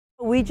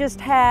We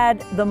just had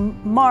the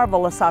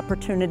marvelous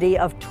opportunity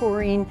of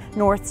touring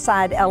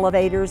Northside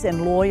Elevators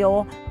in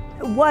Loyal.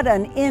 What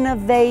an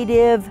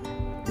innovative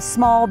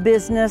small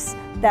business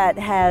that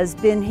has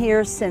been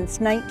here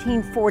since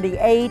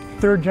 1948.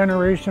 Third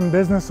generation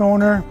business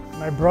owner.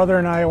 My brother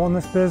and I own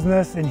this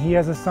business, and he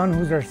has a son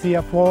who's our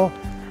CFO,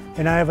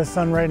 and I have a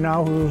son right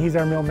now he's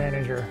our mill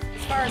manager.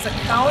 As far as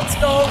accounts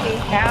go, we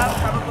have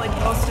probably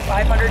close to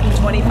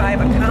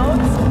 525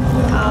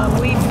 accounts.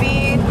 We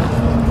feed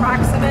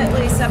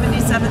approximately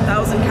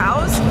 77,000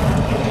 cows.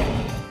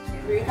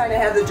 We kind of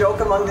have the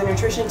joke among the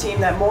nutrition team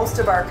that most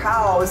of our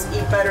cows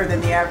eat better than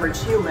the average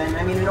human.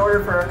 I mean, in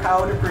order for a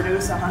cow to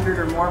produce 100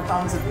 or more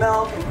pounds of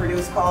milk and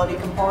produce quality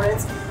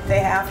components, they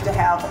have to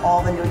have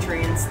all the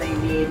nutrients they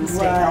need and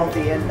stay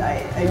healthy. And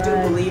I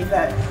do believe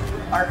that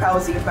our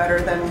cows eat better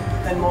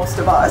than most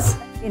of us.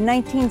 In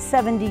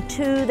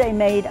 1972, they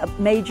made a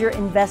major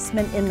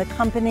investment in the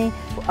company.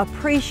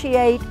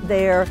 Appreciate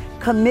their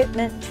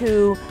commitment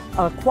to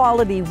a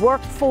quality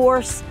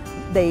workforce.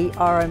 They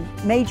are a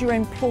major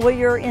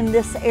employer in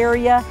this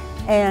area,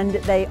 and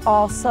they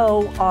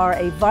also are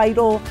a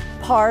vital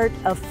part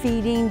of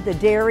feeding the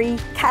dairy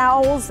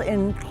cows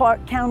in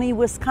Clark County,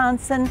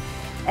 Wisconsin.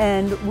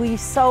 And we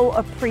so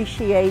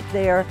appreciate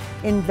their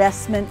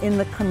investment in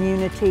the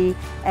community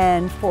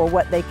and for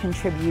what they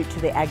contribute to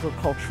the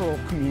agricultural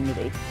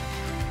community.